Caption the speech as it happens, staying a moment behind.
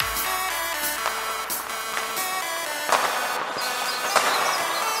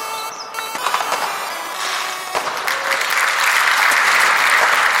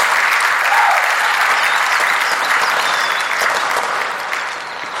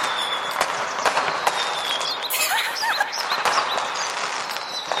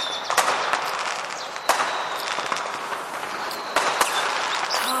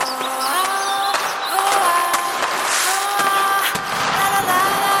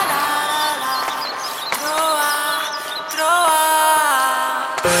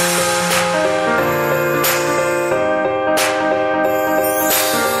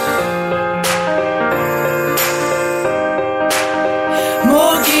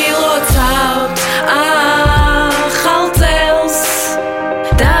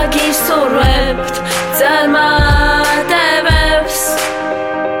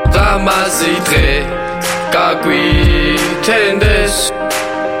ასი დღე გაგვითენდეს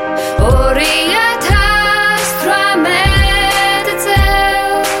 2018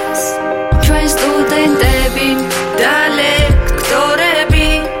 წელს ჩვენ სტუდენტები და ლექტორები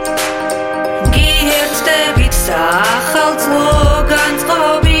გიერთდებით სახალხო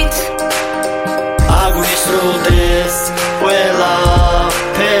განწყობით აგვისრულდეს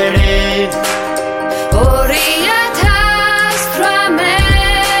ყველაფერი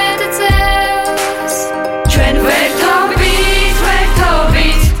 2018 წელს ჩვენ ვერთობით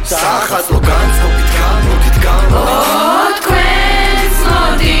სახალხო განწყობით თქვენს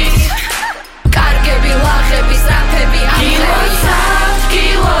მოდით კარგები ლაღები საფები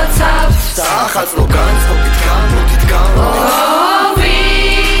გილოცავთ სახალხო განწყობით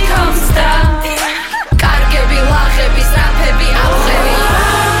ვითომსდა კარგები ლაღები საფები აღები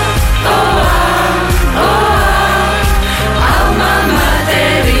ალმა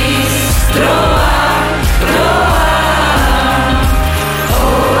მატერის დროა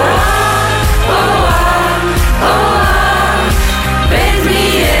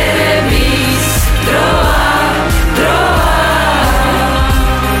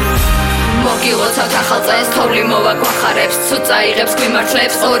მოგილოცავთ ახალ წელს თოვლი მოვაგვახარებს ცუდ წაიღებს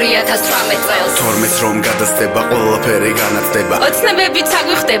გვიმართლებს 2018 წელს 12 რომ გადასდება ყველაფერი განათდება ოცნებებიც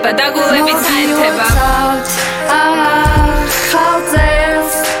აგვიხდება დაგულებიც აერთება ახალ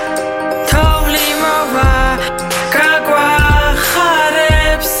წელს თოვლი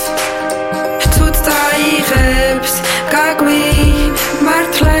მოვაგვახარებს ცუდ წაიღებს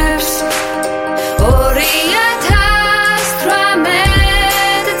გაგვიმართლებს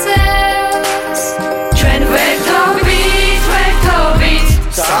 2018 წელს ჩვენ ვერთობით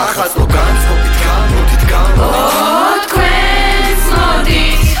სახალხო განწყობით თქვენს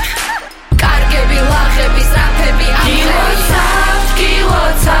მოდით კარგები ლაღები საფები გილოცავთ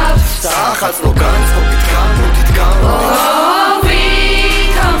სახალხო განწყობით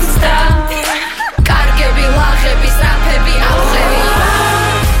ვითომსდა კარგები ლაღები საფები აღები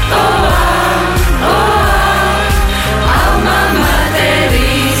ალმა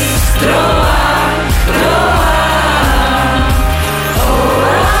მატერის დროა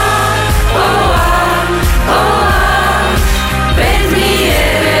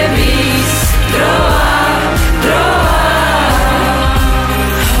ბედნიერების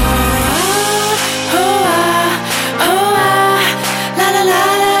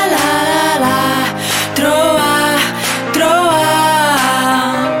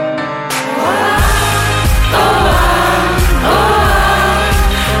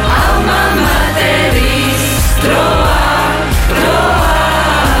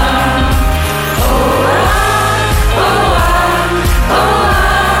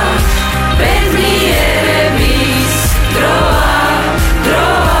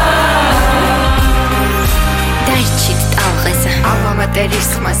მატერის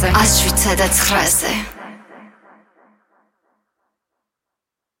ხმაზე 107-ზე